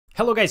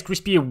Hello guys,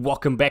 Crispy here,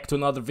 welcome back to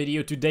another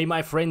video. Today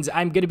my friends,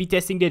 I'm gonna be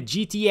testing the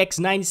GTX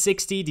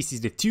 960. This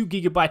is the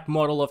 2GB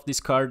model of this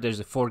card.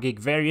 There's a 4GB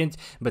variant,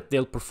 but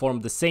they'll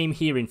perform the same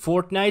here in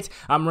Fortnite.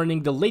 I'm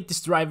running the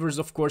latest drivers,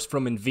 of course,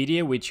 from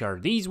NVIDIA, which are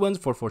these ones,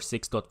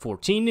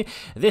 446.14.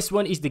 This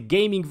one is the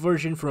gaming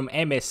version from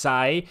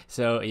MSI,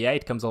 so yeah,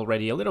 it comes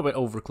already a little bit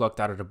overclocked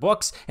out of the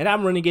box. And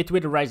I'm running it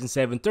with a Ryzen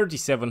 7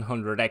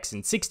 3700X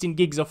and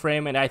 16GB of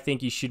RAM, and I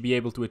think you should be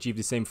able to achieve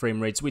the same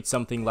frame rates with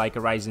something like a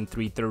Ryzen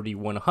 3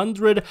 3100.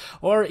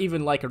 Or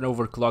even like an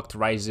overclocked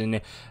Ryzen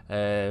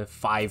 5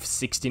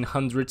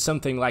 1600,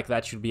 something like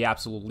that should be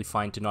absolutely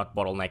fine to not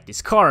bottleneck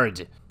this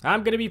card.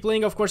 I'm gonna be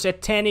playing, of course,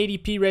 at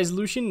 1080p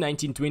resolution,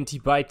 1920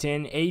 by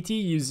 1080,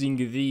 using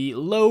the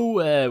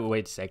low,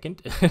 wait a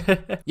second,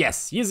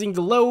 yes, using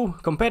the low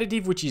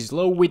competitive, which is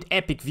low with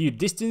epic view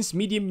distance,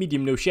 medium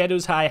no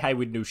shadows, high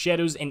with no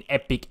shadows, and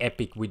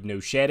epic with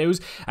no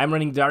shadows. I'm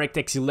running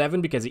DirectX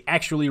 11 because it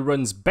actually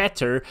runs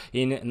better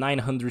in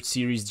 900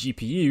 series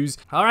GPUs.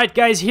 Alright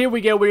guys, here we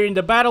go, we're in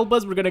the battle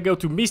bus. We're gonna go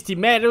to Misty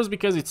Meadows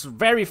because it's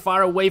very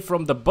far away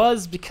from the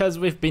buzz, because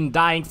we've been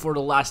dying for the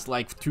last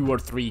like 2 or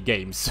 3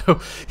 games, so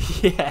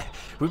yeah,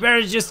 we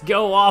better just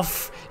go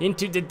off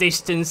into the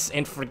distance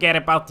and forget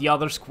about the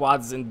other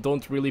squads and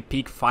don't really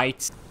pick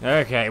fights.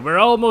 Okay, we're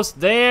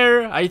almost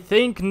there. I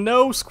think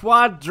no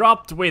squad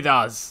dropped with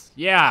us.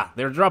 Yeah,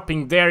 they're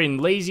dropping there in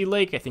Lazy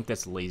Lake. I think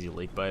that's Lazy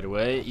Lake, by the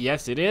way.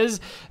 Yes, it is.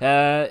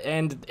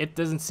 And it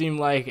doesn't seem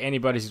like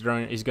anybody's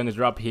gonna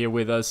drop here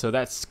with us, so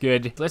that's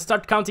good. Let's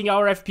start counting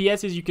our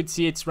FPS. As you can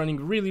see, it's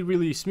running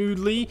really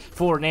smoothly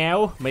for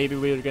now. Maybe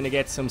we're gonna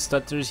get some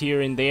stutters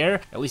here and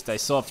there. At least I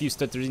saw a few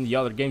stutters in the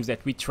other games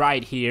that we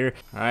tried here.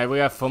 Alright, we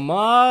have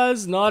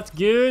FAMAS. Not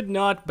good,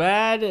 not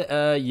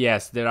bad.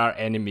 Yes, there are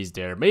enemies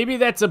there. Maybe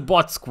that's a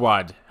bot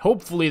squad.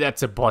 Hopefully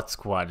that's a bot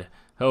squad.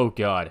 Oh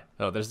god.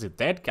 Oh, there's a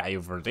dead guy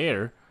over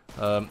there.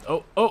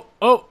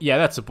 Oh, yeah,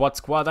 that's a bot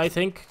squad, I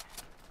think.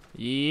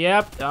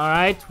 Yep,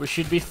 alright, we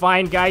should be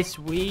fine, guys.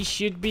 We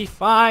should be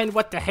fine.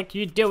 What the heck are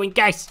you doing,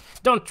 guys?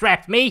 Don't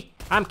trap me.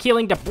 I'm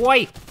killing the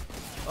boy.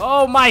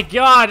 Oh my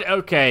god,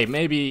 okay,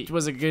 maybe it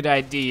was a good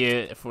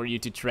idea for you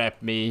to trap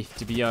me,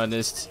 to be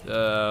honest.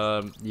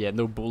 Yeah,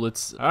 no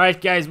bullets. Alright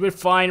guys, we're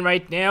fine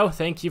right now.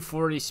 Thank you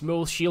for the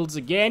small shields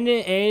again,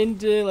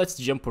 and let's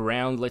jump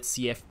around. Let's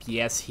see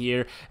FPS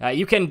here.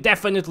 You can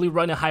definitely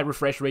run a high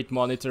refresh rate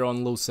monitor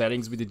on low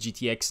settings with the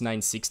GTX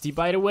 960,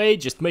 by the way.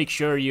 Just make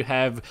sure you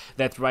have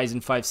that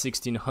Ryzen 5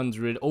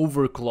 1600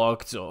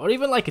 overclocked, or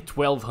even like a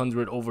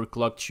 1200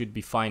 overclocked should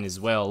be fine as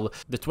well.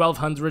 The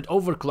 1200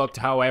 overclocked,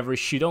 however,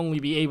 should only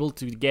be able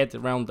to get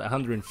around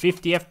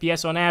 150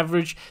 FPS on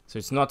average, so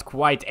it's not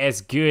quite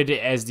as good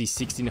as the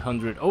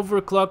 1600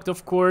 overclocked,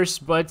 of course,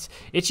 but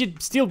it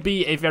should still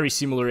be a very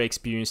similar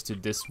experience to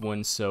this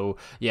one. So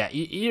yeah,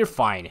 you're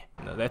fine.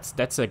 No,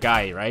 that's a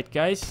guy, right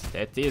guys?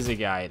 That is a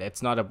guy,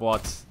 that's not a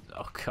bot.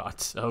 Oh god,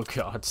 oh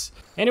god.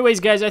 Anyways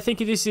guys, I think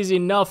this is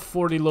enough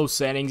for the low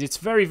settings. It's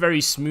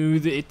very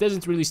smooth. It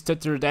doesn't really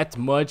stutter that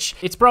much.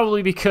 It's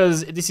probably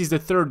because this is the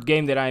third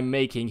game that I'm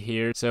making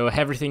here, so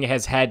everything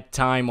has had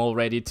time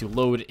already to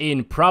load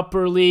in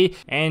properly,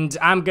 and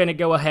I'm gonna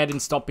go ahead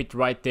and stop it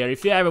right there.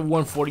 If you have a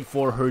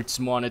 144Hz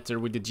monitor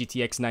with the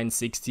GTX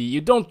 960,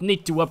 you don't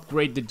need to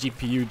upgrade the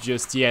GPU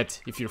just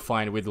yet, if you're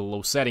fine with the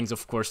low settings,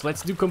 of course.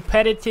 Let's do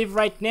competitive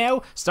right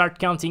now, start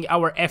counting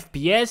our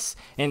FPS,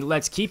 and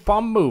let's keep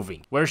on moving.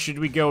 Where should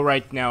we go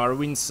right now? Are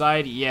we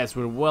inside? Yes,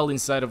 we're well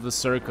inside of the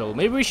circle.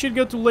 Maybe we should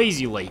go to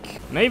Lazy Lake.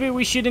 Maybe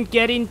we shouldn't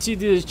get into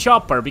the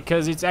chopper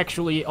because it's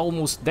actually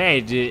almost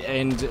dead,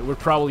 and we're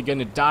probably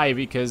gonna die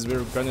because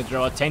we're gonna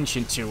draw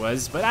attention to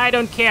us, but I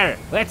don't care.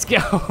 Let's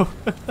go.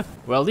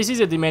 Well, this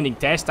is a demanding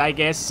test, I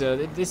guess.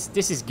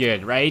 This is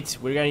good, right?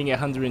 We're getting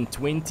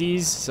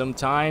 120s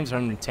sometimes,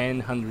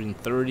 110,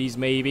 130s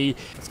maybe.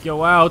 Let's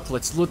go out.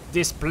 Let's loot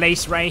this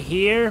place right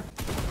here.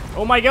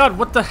 Oh my god,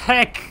 what the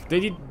heck?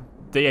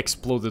 They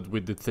exploded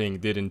with the thing,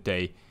 didn't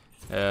they?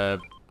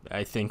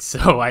 I think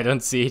so. I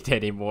don't see it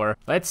anymore.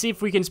 Let's see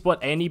if we can spot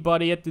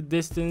anybody at the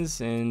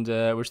distance, and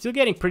we're still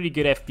getting pretty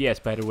good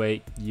FPS, by the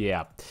way.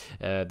 Yeah,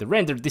 the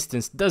render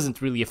distance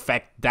doesn't really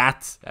affect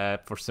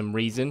that for some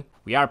reason.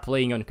 We are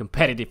playing on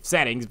competitive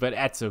settings, but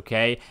that's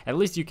okay. At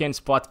least you can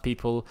spot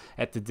people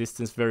at the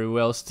distance very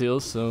well still,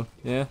 so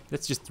yeah,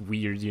 that's just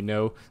weird, you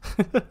know.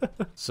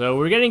 So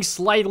we're getting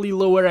slightly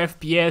lower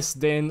FPS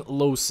than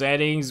low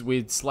settings,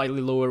 with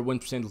slightly lower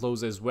 1%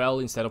 lows as well.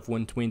 Instead of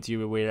 120,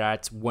 we're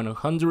at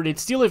 100.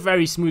 It's still a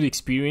very smooth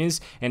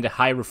experience and a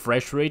high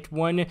refresh rate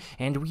one,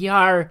 and we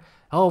are...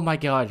 oh my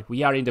god,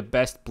 we are in the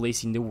best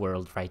place in the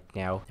world right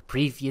now. The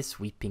previous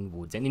Weeping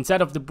Woods. And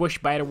inside of the bush,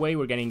 by the way,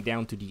 we're getting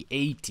down to the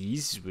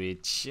 80s,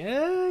 which,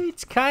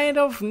 it's kind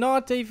of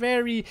not a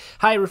very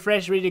high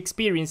refresh rate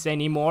experience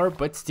anymore,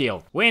 but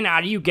still. When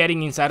are you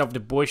getting inside of the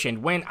bush,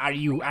 and when are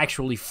you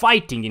actually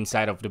fighting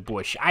inside of the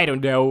bush? I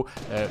don't know.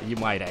 You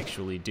might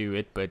actually do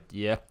it, but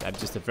yeah, I'm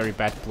just a very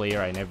bad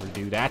player. I never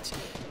do that.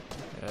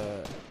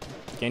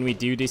 Can we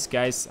do this,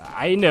 guys?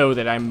 I know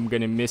that I'm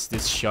gonna miss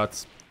this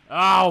shot.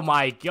 Oh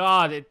my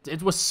god,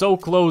 it was so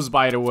close,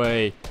 by the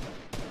way.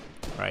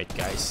 Alright,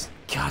 guys.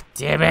 God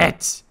damn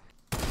it!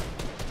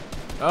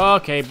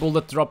 Okay,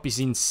 bullet drop is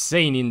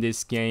insane in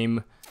this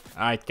game.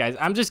 Alright, guys,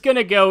 I'm just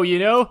gonna go, you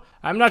know?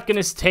 I'm not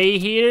gonna stay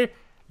here.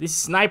 This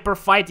sniper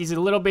fight is a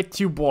little bit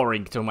too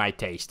boring to my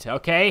taste,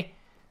 okay?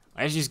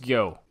 Let's just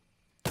go.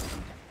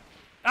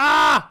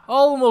 Ah!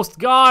 Almost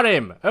got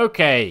him!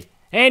 Okay.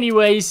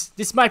 Anyways,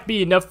 this might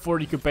be enough for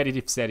the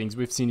competitive settings.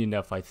 We've seen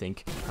enough, I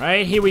think.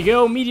 Alright, here we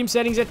go. Medium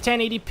settings at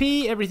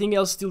 1080p. Everything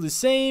else still the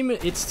same.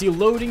 It's still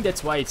loading.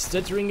 That's why it's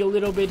stuttering a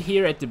little bit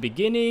here at the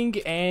beginning.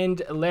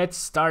 And let's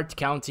start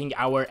counting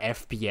our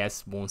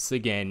FPS once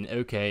again.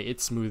 Okay,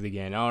 it's smooth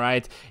again.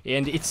 Alright,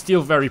 and it's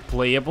still very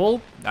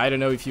playable. I don't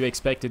know if you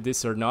expected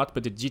this or not,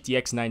 but the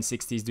GTX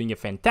 960 is doing a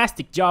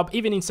fantastic job.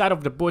 Even inside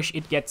of the bush,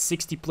 it gets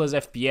 60 plus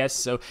FPS.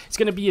 So it's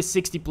gonna be a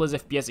 60 plus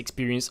FPS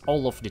experience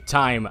all of the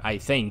time, I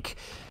think.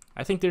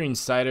 I think they're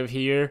inside of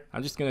here.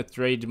 I'm just gonna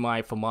trade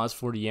my FAMAS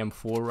for the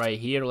M4 right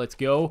here. Let's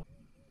go.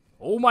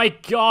 Oh my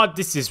god,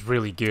 this is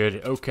really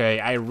good. Okay,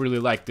 I really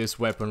like this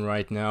weapon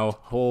right now.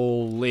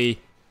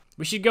 Holy.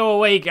 We should go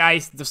away,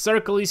 guys. The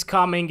circle is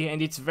coming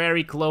and it's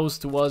very close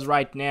to us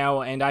right now.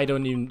 And I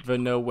don't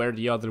even know where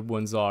the other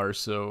ones are.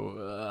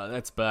 So,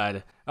 that's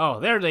bad. Oh,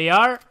 there they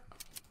are.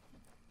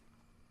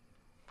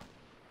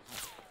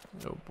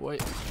 Oh boy.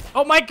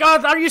 Oh my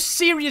god, are you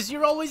serious?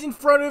 You're always in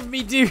front of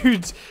me,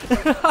 dude.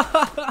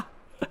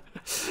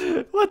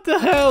 What the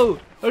hell?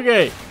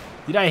 Okay.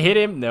 Did I hit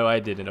him? No, I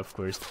didn't, of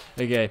course.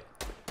 Okay.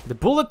 The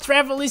bullet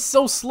travel is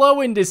so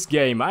slow in this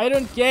game. I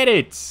don't get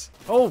it.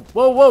 Oh,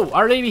 whoa, whoa.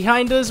 Are they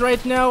behind us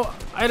right now?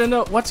 I don't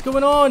know. What's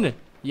going on?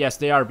 Yes,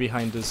 they are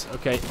behind us.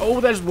 Okay. Oh,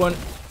 there's one.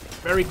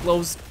 Very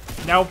close.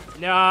 Nope.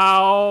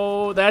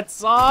 No, that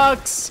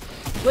sucks.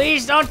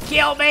 Please don't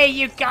kill me,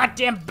 you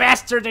goddamn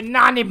bastard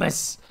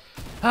anonymous.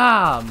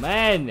 Ah,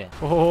 man.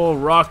 Oh,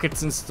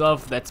 rockets and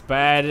stuff. That's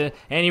bad.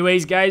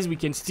 Anyways, guys, we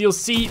can still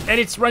see that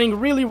it's running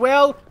really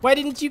well. Why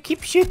didn't you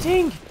keep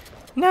shooting?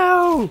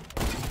 No.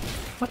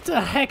 What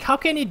the heck? How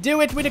can he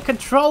do it with a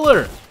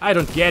controller? I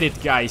don't get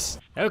it, guys.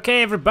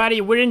 Okay, everybody,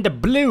 we're in the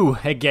blue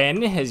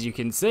again, as you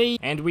can see.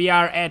 And we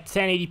are at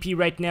 1080p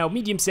right now.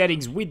 Medium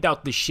settings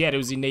without the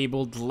shadows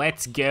enabled.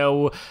 Let's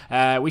go.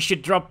 We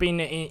should drop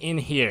in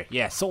here.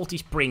 Yeah, Salty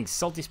Springs.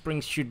 Salty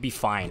Springs should be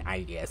fine,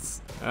 I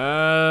guess.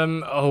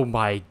 Oh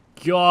my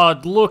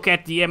god, look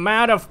at the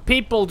amount of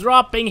people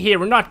dropping here.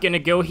 We're not gonna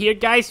go here,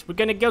 guys. We're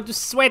gonna go to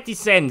Sweaty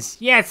Sands.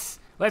 Yes,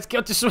 let's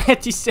go to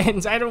Sweaty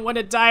Sands. I don't want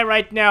to die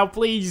right now,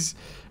 please.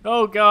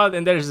 Oh god,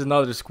 and there's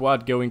another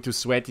squad going to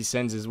Sweaty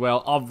Sands as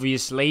well,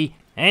 obviously.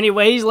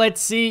 Anyways,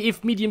 let's see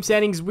if medium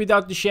settings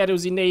without the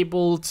shadows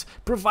enabled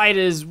provide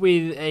us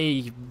with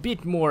a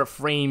bit more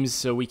frames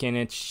so we can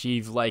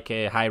achieve like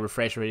a high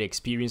refresh rate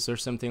experience or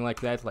something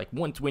like that. Like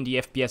 120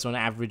 FPS on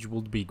average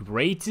would be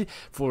great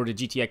for the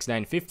GTX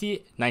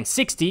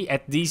 960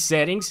 at these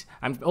settings.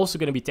 I'm also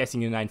going to be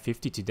testing the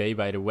 950 today,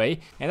 by the way.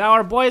 And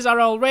our boys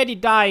are already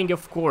dying,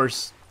 of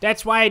course.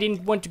 That's why I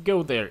didn't want to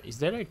go there. Is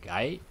there a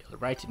guy?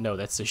 Right? No,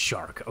 that's a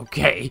shark.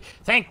 Okay.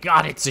 Thank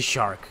God it's a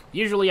shark.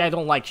 Usually I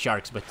don't like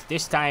sharks, but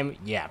this time,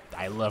 yeah,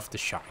 I love the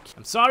shark.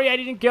 I'm sorry I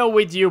didn't go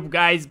with you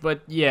guys,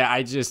 but yeah,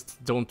 I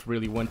just don't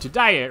really want to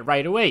die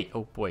right away.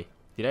 Oh boy.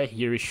 Did I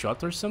hear a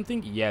shot or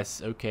something?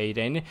 Yes, okay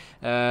then.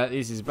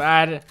 This is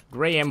bad.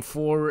 Gray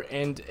M4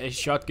 and a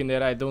shotgun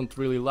that I don't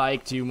really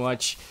like too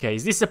much. Okay,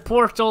 is this a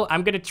portal?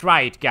 I'm gonna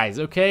try it, guys,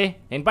 okay?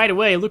 And by the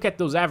way, look at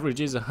those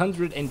averages,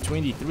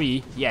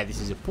 123. Yeah,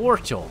 this is a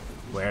portal.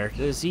 Where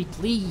does it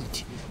lead?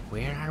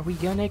 Where are we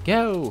gonna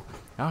go?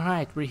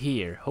 Alright, we're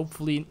here.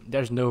 Hopefully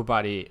there's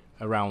nobody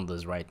around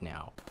us right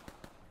now.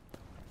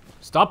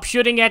 Stop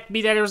shooting at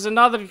me, there's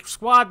another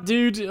squad,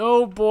 dude.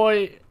 Oh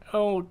boy.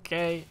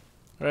 Okay.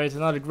 Alright,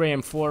 another gray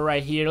M4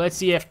 right here. Let's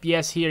see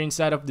FPS here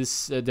inside of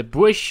this the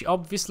bush,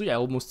 obviously. I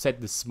almost said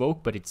the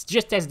smoke, but it's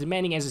just as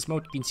demanding as the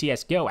smoke in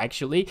CSGO,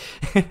 actually.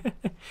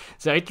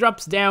 So it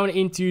drops down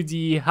into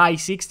the high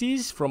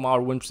 60s from our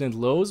 1%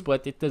 lows,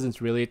 but it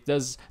doesn't really. It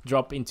does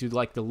drop into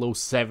like the low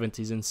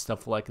 70s and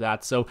stuff like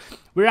that. So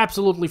we're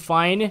absolutely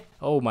fine.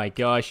 Oh my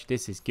gosh,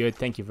 this is good.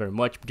 Thank you very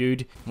much,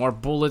 dude. More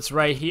bullets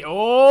right here.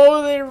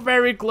 Oh, they're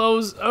very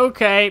close.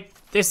 Okay.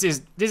 This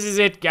is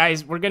it,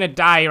 guys. We're gonna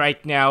die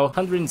right now.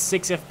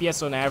 106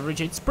 FPS on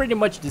average. It's pretty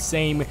much the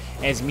same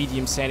as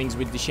medium settings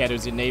with the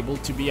shadows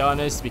enabled, to be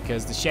honest,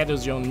 because the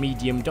shadows on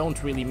medium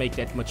don't really make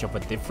that much of a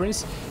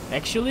difference.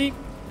 Actually,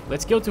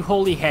 let's go to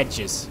Holy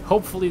Hedges.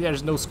 Hopefully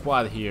there's no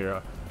squad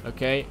here,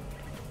 okay?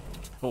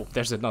 Oh,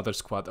 there's another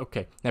squad.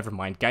 Okay, never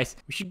mind, guys.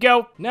 We should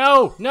go.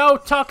 No, no,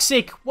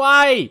 Toxic.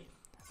 Why?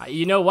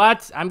 You know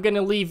what? I'm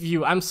gonna leave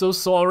you. I'm so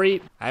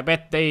sorry. I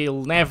bet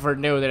they'll never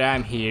know that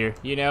I'm here,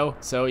 you know?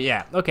 So,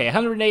 yeah. Okay,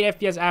 108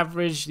 FPS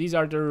average. These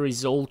are the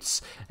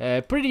results.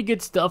 Pretty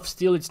good stuff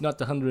still. It's not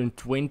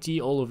 120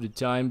 all of the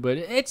time, but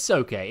it's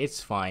okay.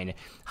 It's fine.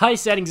 High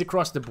settings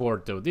across the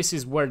board, though. This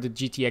is where the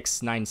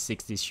GTX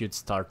 960 should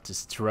start to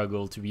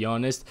struggle, to be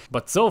honest.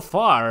 But so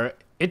far,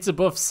 it's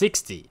above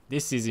 60.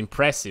 This is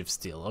impressive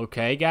still.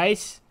 Okay,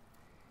 guys?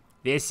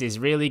 This is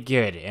really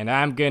good, and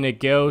I'm gonna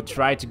go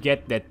try to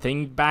get that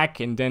thing back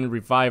and then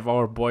revive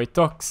our boy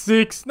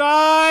Toxic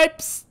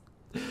Snipes!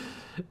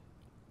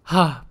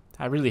 I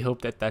really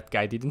hope that that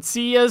guy didn't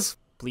see us.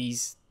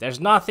 Please, there's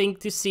nothing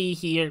to see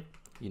here.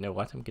 You know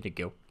what? I'm gonna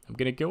go. I'm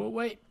gonna go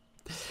away.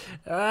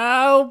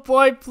 Oh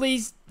boy,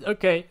 please.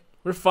 Okay,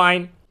 we're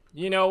fine.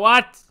 You know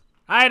what?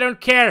 I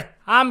don't care.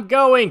 I'm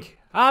going.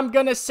 I'm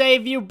gonna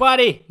save you,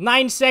 buddy.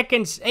 9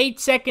 seconds, 8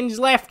 seconds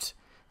left.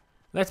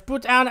 Let's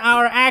put down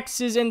our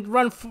axes and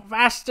run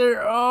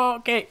faster. Oh,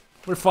 okay,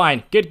 we're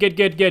fine. Good, good,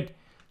 good, good.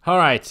 All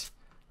right.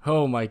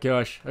 Oh my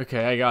gosh.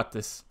 Okay, I got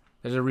this.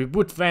 There's a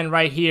reboot fan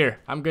right here.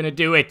 I'm gonna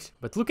do it.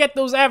 But look at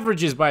those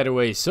averages, by the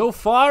way. So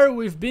far,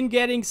 we've been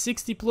getting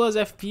 60 plus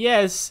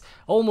FPS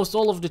almost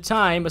all of the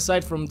time,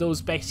 aside from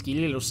those pesky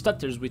little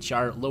stutters which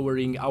are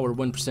lowering our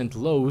 1%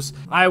 lows.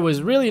 I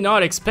was really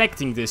not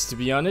expecting this, to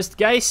be honest,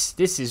 guys.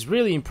 This is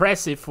really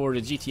impressive for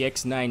the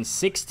GTX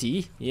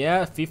 960.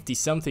 Yeah, 50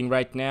 something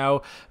right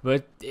now,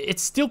 but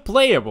it's still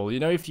playable. You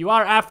know, if you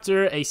are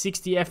after a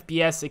 60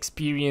 FPS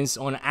experience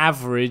on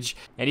average,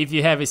 and if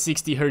you have a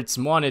 60 Hz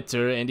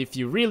monitor, and if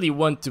you really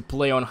want to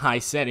play on high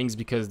settings,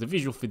 because the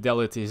visual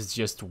fidelity is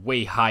just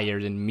way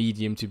higher than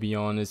medium, to be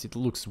honest. It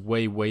looks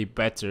way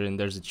better, and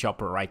there's a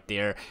chopper right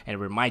there, and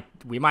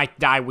we might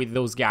die with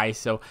those guys.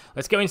 So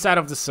let's go inside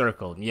of the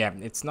circle. Yeah,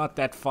 it's not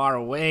that far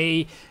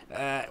away.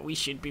 We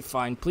should be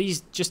fine.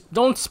 Please just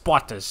don't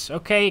spot us,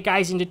 okay,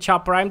 guys in the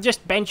chopper. I'm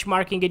just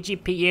benchmarking a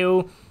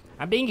GPU.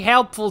 I'm being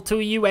helpful to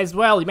you as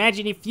well.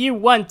 Imagine if you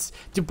want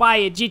to buy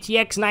a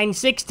GTX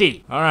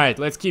 960. Alright,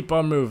 let's keep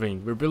on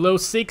moving. We're below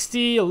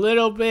 60 a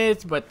little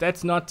bit, but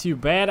that's not too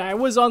bad. I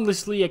was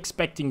honestly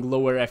expecting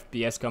lower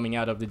FPS coming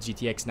out of the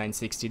GTX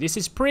 960. This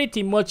is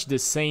pretty much the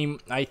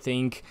same, I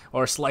think,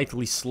 or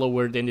slightly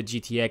slower than the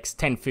GTX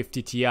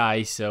 1050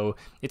 Ti, so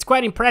it's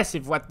quite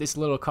impressive what this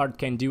little card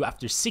can do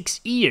after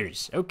 6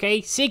 years,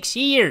 okay? 6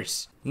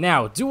 years!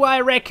 Now, do I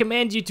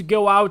recommend you to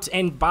go out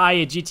and buy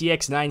a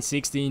GTX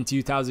 960 in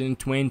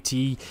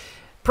 2020?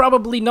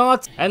 Probably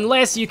not,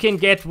 unless you can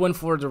get one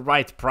for the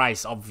right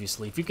price,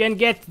 obviously. If you can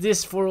get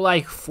this for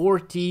like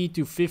 40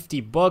 to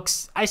 50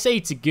 bucks, I say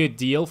it's a good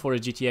deal for a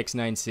GTX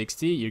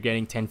 960. You're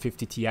getting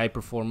 1050 Ti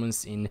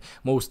performance in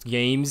most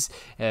games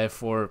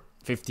for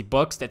 50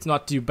 bucks. That's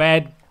not too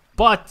bad.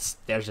 But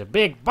there's a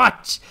big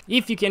but.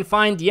 If you can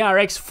find the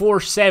RX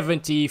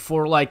 470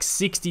 for like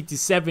 60 to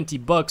 70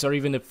 bucks, or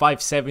even a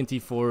 570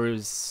 for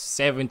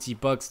 70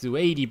 bucks to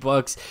 80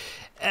 bucks,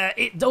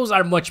 those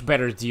are much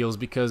better deals,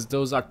 because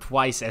those are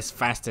twice as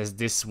fast as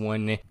this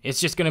one.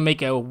 It's just gonna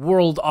make a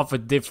world of a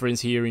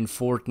difference here in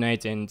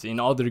Fortnite and in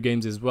other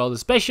games as well,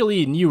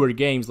 especially newer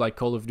games like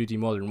Call of Duty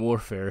Modern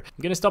Warfare.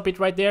 I'm gonna stop it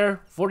right there.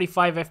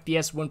 45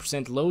 FPS,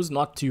 1% lows,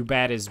 not too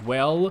bad as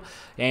well.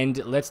 And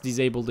let's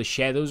disable the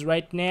shadows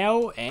right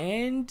now,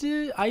 and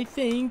I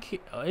think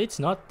it's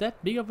not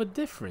that big of a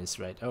difference,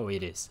 right? Oh,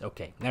 it is.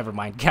 Okay, never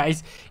mind,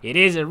 guys. It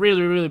is a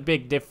really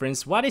big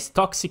difference. What is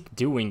Toxic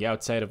doing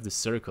outside of the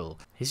circle?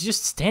 He's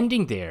just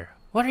standing there.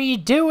 What are you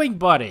doing,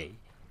 buddy?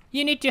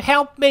 You need to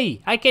help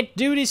me. I can't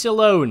do this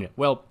alone.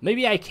 Well,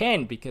 maybe I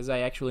can, because I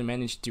actually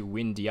managed to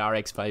win the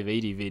RX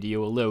 580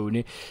 video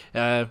alone.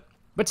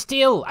 But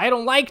still, I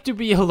don't like to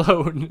be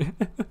alone.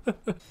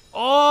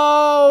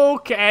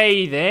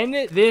 Okay,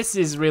 then. This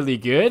is really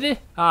good.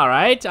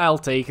 Alright, I'll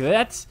take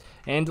that.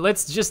 And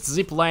let's just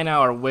zipline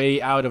our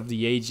way out of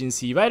the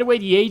agency. By the way,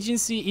 the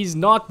agency is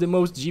not the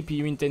most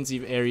GPU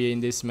intensive area in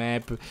this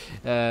map.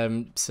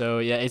 So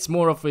yeah, it's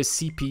more of a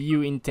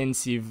CPU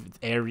intensive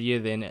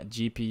area than a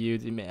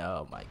GPU.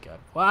 Oh my god.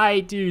 Why,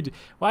 dude?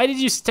 Why did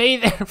you stay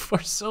there for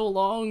so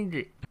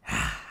long?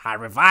 I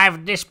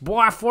revived this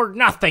boy for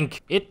nothing.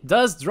 It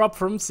does drop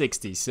from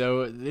 60,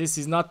 so this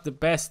is not the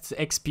best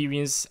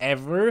experience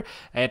ever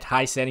at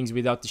high settings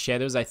without the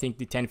shadows. I think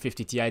the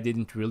 1050 Ti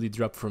didn't really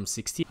drop from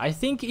 60. I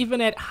think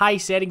even at high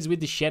settings with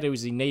the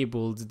shadows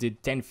enabled, the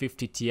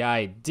 1050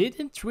 Ti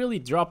didn't really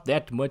drop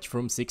that much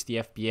from 60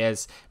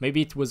 FPS.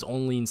 Maybe it was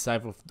only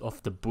inside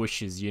of the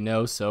bushes, you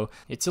know, so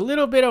it's a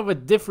little bit of a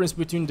difference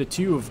between the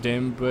two of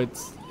them,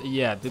 but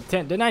yeah, the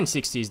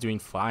 960 is doing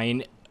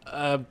fine.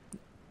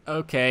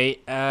 Okay,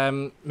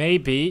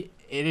 maybe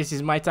this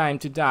is my time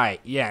to die.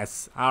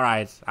 Yes,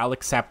 alright, I'll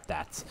accept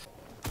that.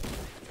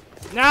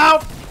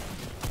 No!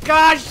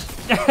 Gosh!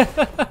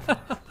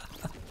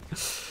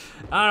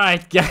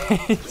 Alright,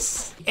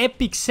 guys.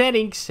 Epic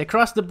settings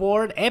across the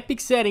board. Epic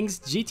settings,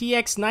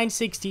 GTX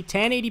 960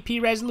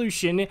 1080p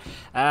resolution.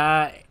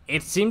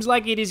 It seems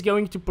like it is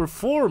going to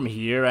perform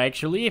here,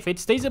 actually. If it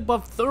stays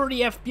above 30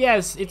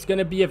 FPS, it's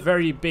gonna be a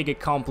very big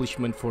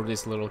accomplishment for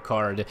this little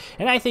card.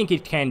 And I think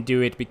it can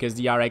do it, because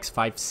the RX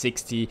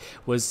 560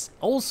 was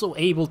also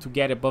able to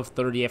get above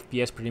 30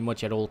 FPS pretty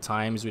much at all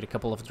times, with a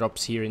couple of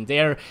drops here and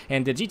there.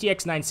 And the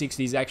GTX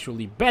 960 is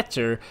actually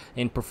better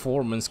in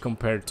performance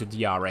compared to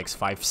the RX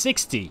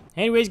 560.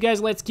 Anyways, guys,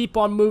 let's keep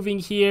on moving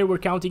here.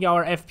 We're counting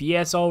our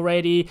FPS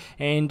already.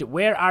 And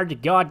where are the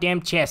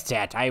goddamn chests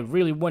at? I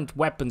really want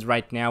weapons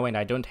right now and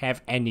I don't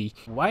have any.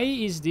 Why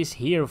is this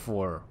here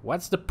for?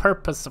 What's the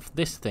purpose of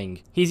this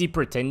thing? Is he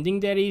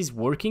pretending that he's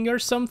working or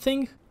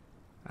something?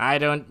 I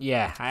don't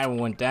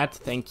want that,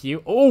 thank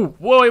you. Oh,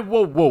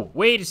 whoa,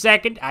 wait a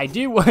second, I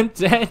do want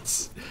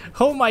that.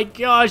 Oh my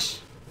gosh.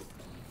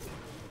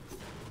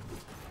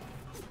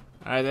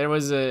 Alright, there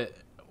was a...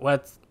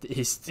 What?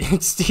 It's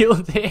still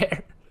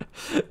there.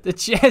 The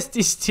chest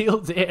is still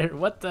there,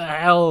 what the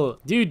hell?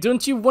 Dude,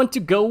 don't you want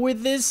to go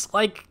with this?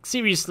 Like,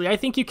 seriously, I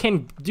think you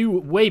can do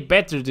way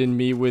better than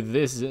me with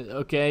this,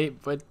 okay?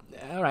 But...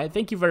 Alright,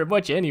 thank you very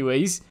much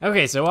anyways.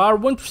 Okay, so our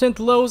 1%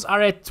 lows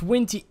are at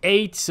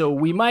 28, so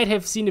we might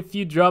have seen a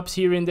few drops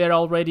here and there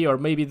already, or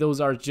maybe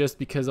those are just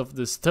because of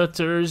the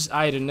stutters,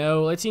 I don't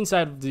know. Let's see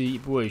inside of the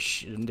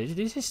bush.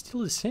 This is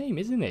still the same,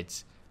 isn't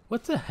it?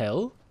 What the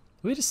hell?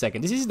 Wait a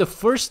second, this is the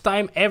first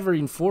time ever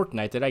in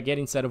Fortnite that I get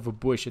inside of a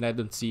bush and I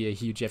don't see a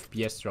huge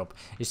FPS drop,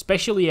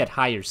 especially at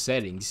higher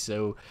settings,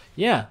 so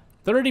yeah,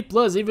 30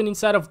 plus even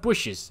inside of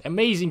bushes,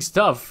 amazing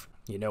stuff.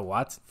 You know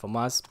what? From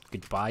us,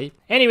 goodbye.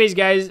 Anyways,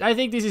 guys, I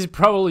think this is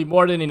probably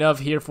more than enough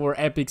here for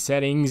epic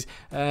settings.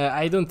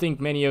 I don't think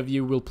many of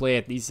you will play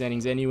at these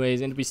settings anyways,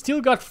 and we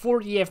still got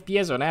 40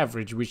 FPS on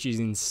average, which is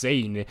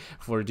insane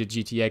for the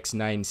GTX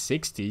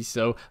 960.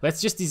 So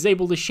let's just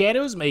disable the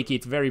shadows, make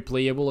it very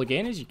playable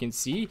again, as you can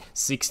see,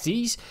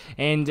 60s,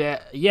 and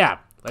yeah.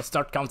 Let's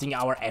start counting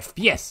our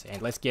FPS and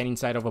let's get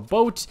inside of a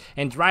boat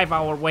and drive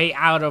our way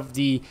out of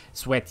the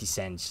sweaty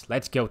sands.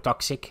 Let's go,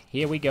 Toxic.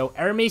 Here we go.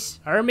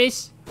 Hermes,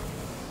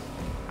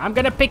 I'm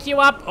gonna pick you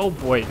up. Oh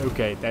boy,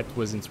 okay, that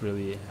wasn't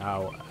really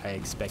how I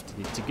expected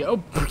it to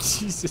go. Oh,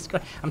 Jesus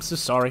Christ. I'm so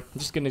sorry. I'm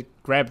just gonna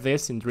grab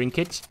this and drink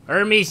it.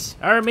 Hermes,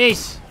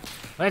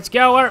 let's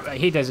go.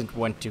 He doesn't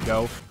want to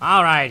go.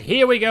 All right,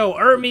 here we go.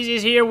 Hermes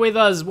is here with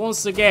us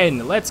once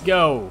again. Let's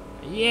go.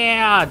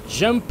 Yeah,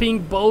 jumping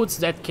boats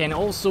that can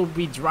also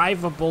be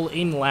drivable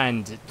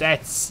inland.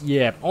 That's,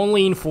 yeah,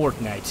 only in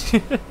Fortnite.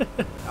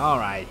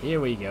 Alright, here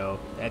we go.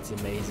 That's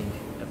amazing.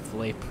 A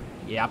flip.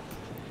 Yep.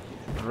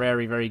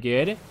 Very, very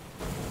good.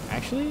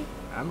 Actually,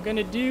 I'm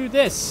gonna do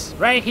this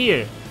right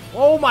here.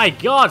 Oh my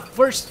god,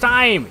 first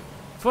time.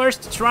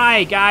 First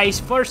try, guys.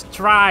 First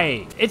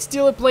try. It's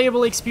still a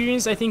playable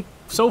experience. I think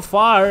so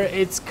far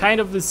it's kind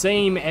of the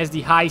same as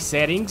the high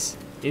settings.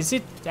 Is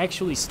it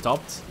actually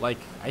stopped? Like,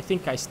 I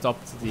think I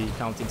stopped the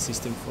counting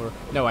system for...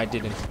 No, I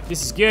didn't.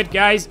 This is good,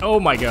 guys. Oh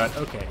my god.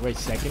 Okay, wait a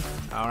second.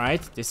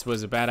 Alright, this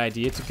was a bad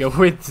idea to go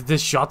with the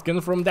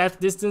shotgun from that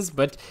distance.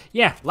 But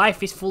yeah,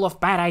 life is full of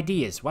bad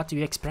ideas. What do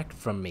you expect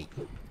from me?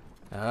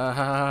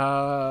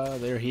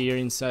 They're here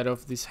inside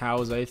of this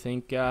house, I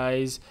think,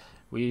 guys.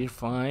 We're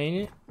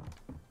fine.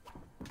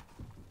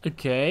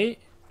 Okay.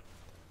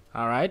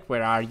 Alright,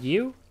 where are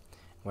you?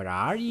 Where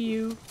are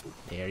you?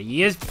 There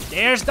he is.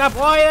 There's the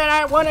boy that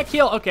I want to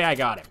kill. Okay, I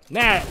got him.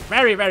 Nah,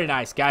 very, very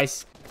nice,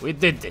 guys. We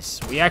did this.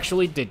 We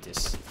actually did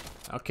this.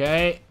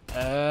 Okay,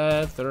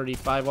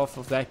 35 off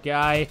of that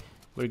guy.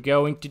 We're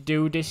going to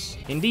do this.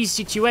 In these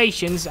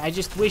situations, I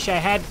just wish I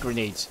had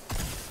grenades.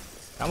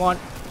 Come on.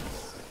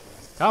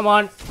 Come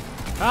on.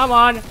 Come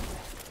on.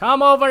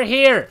 Come over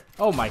here.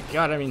 Oh my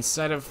god, I'm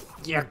inside of...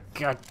 Yeah,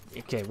 god.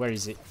 Okay, where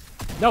is it?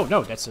 No,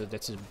 that's a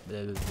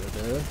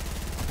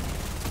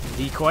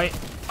decoy.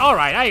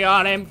 Alright, I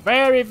got him.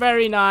 Very,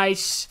 very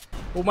nice.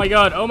 Oh my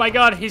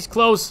god, he's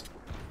close.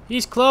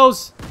 He's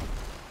close.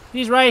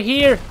 He's right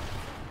here.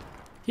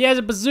 He has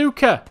a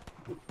bazooka.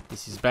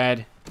 This is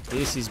bad.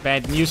 This is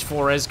bad news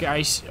for us,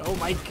 guys. Oh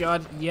my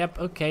god. Yep,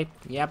 okay.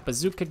 Yep,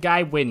 bazooka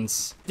guy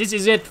wins. This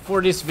is it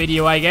for this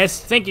video, I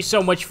guess. Thank you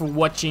so much for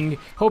watching.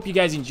 Hope you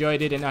guys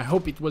enjoyed it, and I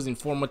hope it was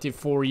informative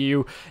for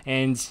you.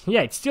 And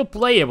yeah, it's still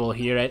playable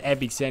here at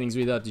epic settings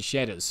without the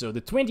shadows. So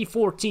the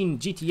 2014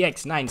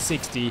 GTX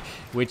 960,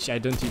 which I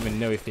don't even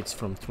know if it's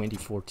from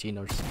 2014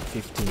 or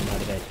 15 now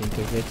that I think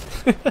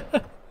of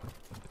it.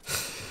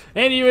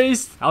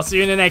 Anyways, I'll see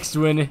you in the next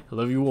one.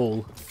 Love you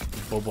all.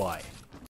 Bye-bye.